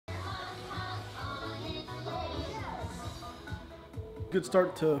Good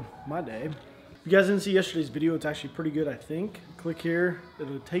start to my day. If you guys didn't see yesterday's video, it's actually pretty good, I think. Click here,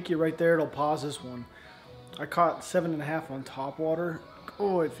 it'll take you right there, it'll pause this one. I caught 7.5 on top water.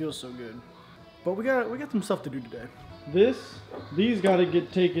 Oh, it feels so good. But we got some stuff to do today. These gotta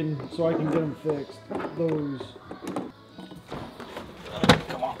get taken so I can get them fixed. Those.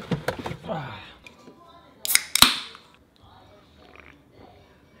 Come on.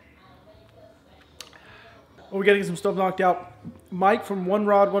 Well, we gotta get some stuff knocked out. Mike from One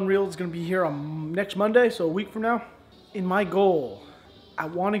Rod, One Reel is gonna be here on next Monday, so a week from now. In my goal, I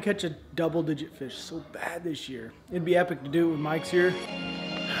want to catch a double-digit fish so bad this year. It'd be epic to do it when Mike's here.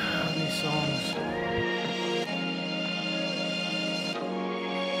 These songs.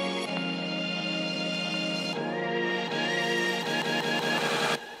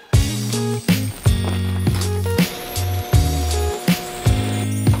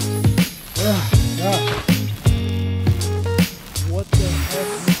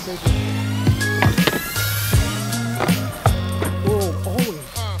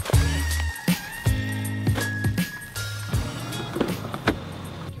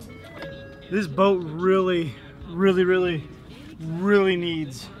 This boat really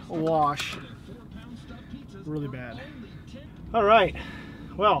needs a wash. Really bad. All right,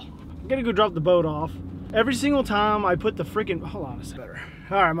 well, I'm gonna go drop the boat off. Every single time I put the freaking, hold on, it's better.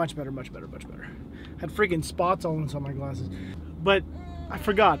 All right, much better. Had freaking spots all inside my glasses. But I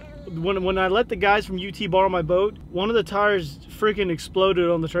forgot, when I let the guys from UT borrow my boat, one of the tires freaking exploded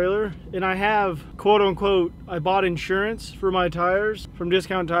on the trailer, and I have, quote unquote, I bought insurance for my tires from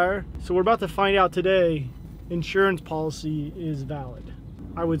Discount Tire. So we're about to find out today, insurance policy is valid.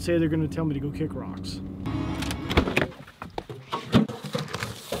 I would say they're gonna tell me to go kick rocks.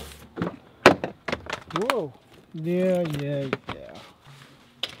 Whoa, yeah.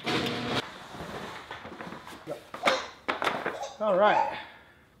 All right.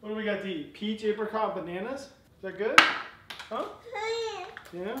 What do we got to eat? Peach, apricot, bananas? Is that good? Huh?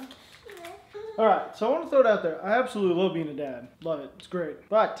 Yeah? All right, so I want to throw it out there. I absolutely love being a dad. Love it. It's great.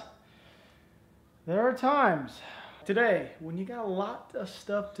 But there are times today when you got a lot of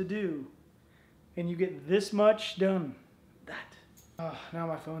stuff to do and you get this much done. Now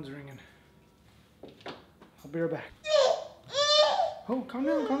my phone's ringing. I'll be right back. Oh, calm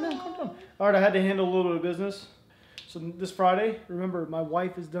down. All right, I had to handle a little bit of business. So this Friday, remember, my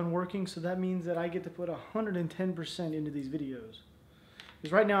wife is done working, so that means that I get to put 110% into these videos.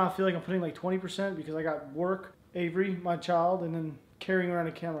 Because right now I feel like I'm putting like 20% because I got work, Avery, my child, and then carrying around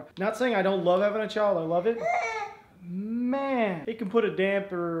a camera. Not saying I don't love having a child, I love it. Man, it can put a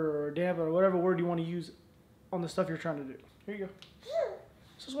damper or whatever word you want to use on the stuff you're trying to do. Here you go.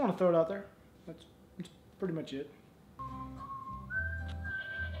 Just want to throw it out there. That's pretty much it.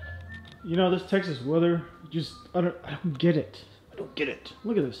 You know, this Texas weather, I don't get it. I don't get it.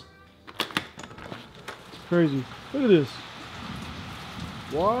 Look at this. It's crazy. Look at this.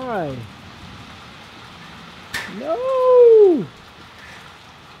 Why? No!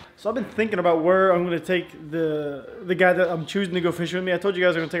 So I've been thinking about where I'm going to take the guy that I'm choosing to go fishing with me. I told you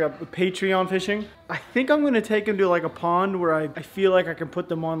guys I'm going to take a Patreon fishing. I think I'm going to take him to like a pond where I feel like I can put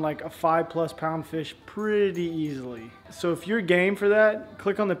them on like a 5+ pound fish pretty easily. So if you're game for that,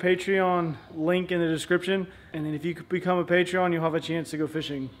 click on the Patreon link in the description. And then if you could become a Patreon, you'll have a chance to go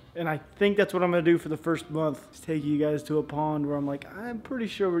fishing. And I think that's what I'm going to do for the first month. Is take you guys to a pond where I'm like, I'm pretty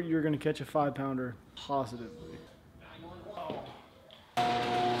sure you're going to catch a 5-pounder positively.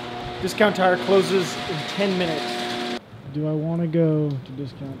 Discount Tire closes in 10 minutes. Do I want to go to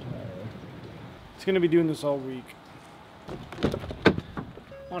Discount Tire? It's going to be doing this all week.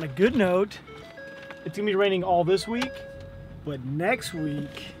 On a good note, it's going to be raining all this week, but next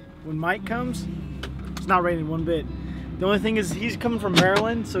week, when Mike comes, it's not raining one bit. The only thing is he's coming from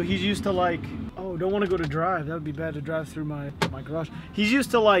Maryland, so he's used to like, oh, don't want to go to drive. That would be bad to drive through my garage. He's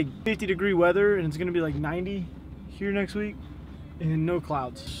used to like 50-degree weather, and it's going to be like 90 here next week. And no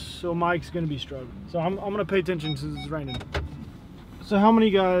clouds, so Mike's gonna be struggling. So I'm gonna pay attention since it's raining. So how many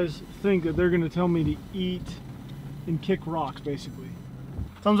guys think that they're gonna tell me to eat and kick rocks, basically?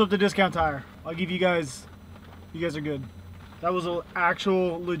 Thumbs up to Discount Tire. I'll give you guys are good. That was an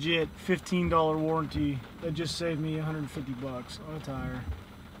actual legit $15 warranty that just saved me 150 bucks on a tire.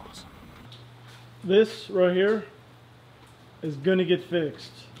 Awesome. This right here is gonna get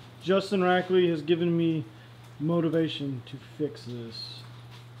fixed. Justin Rackley has given me motivation to fix this.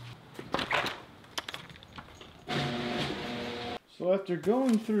 So after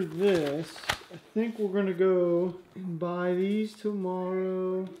going through this, I think we're gonna go and buy these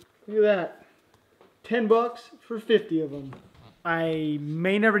tomorrow. Look at that. 10 bucks for 50 of them. I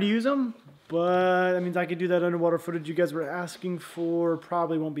may never use them, But that means I could do that underwater footage you guys were asking for.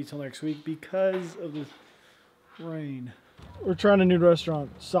 Probably won't be till next week because of the rain. We're trying a new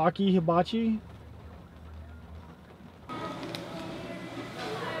restaurant, Saki Hibachi.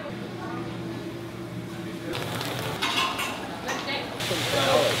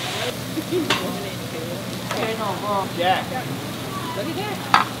 Yeah. Look at that.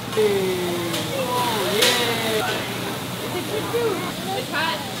 Oh, yeah. It's a cute dude. It's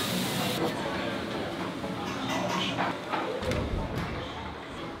hot.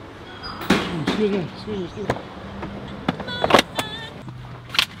 Excuse me.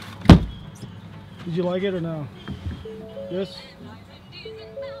 Did you like it or no? Yes?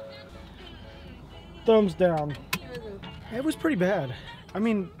 Thumbs down. It was pretty bad. I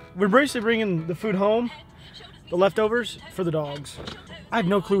mean, we're basically bringing the food home, the leftovers, for the dogs. I have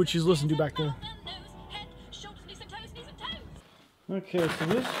no clue what she's listening to back there. Okay, so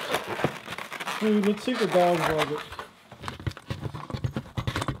this, let's see if the dogs love it.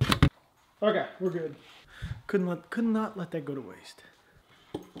 Okay, we're good. Could not let that go to waste.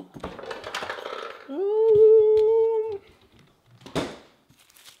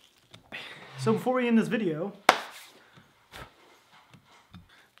 So before we end this video,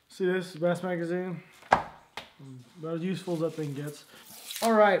 see this Bass Magazine? About as useful as that thing gets.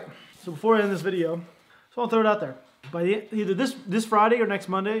 All right, so before I end this video, so I'll throw it out there. By either this Friday or next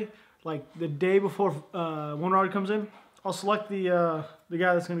Monday, like the day before One Rod comes in, I'll select the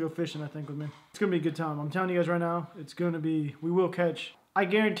guy that's gonna go fishing, I think, with me. It's gonna be a good time. I'm telling you guys right now, it's gonna be, we will catch, I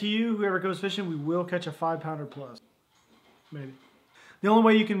guarantee you, whoever goes fishing, we will catch a 5-pounder plus. Maybe. The only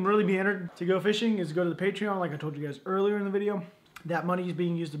way you can really be entered to go fishing is go to the Patreon, like I told you guys earlier in the video. That money is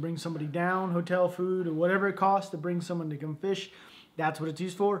being used to bring somebody down, hotel, food, or whatever it costs to bring someone to come fish. That's what it's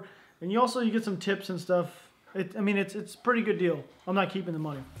used for. And you get some tips and stuff. I mean, it's a pretty good deal. I'm not keeping the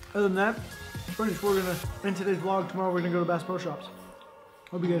money. Other than that, pretty much we're gonna end today's vlog. Tomorrow we're gonna go to Bass Pro Shops.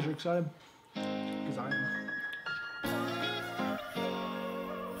 Hope you guys are excited.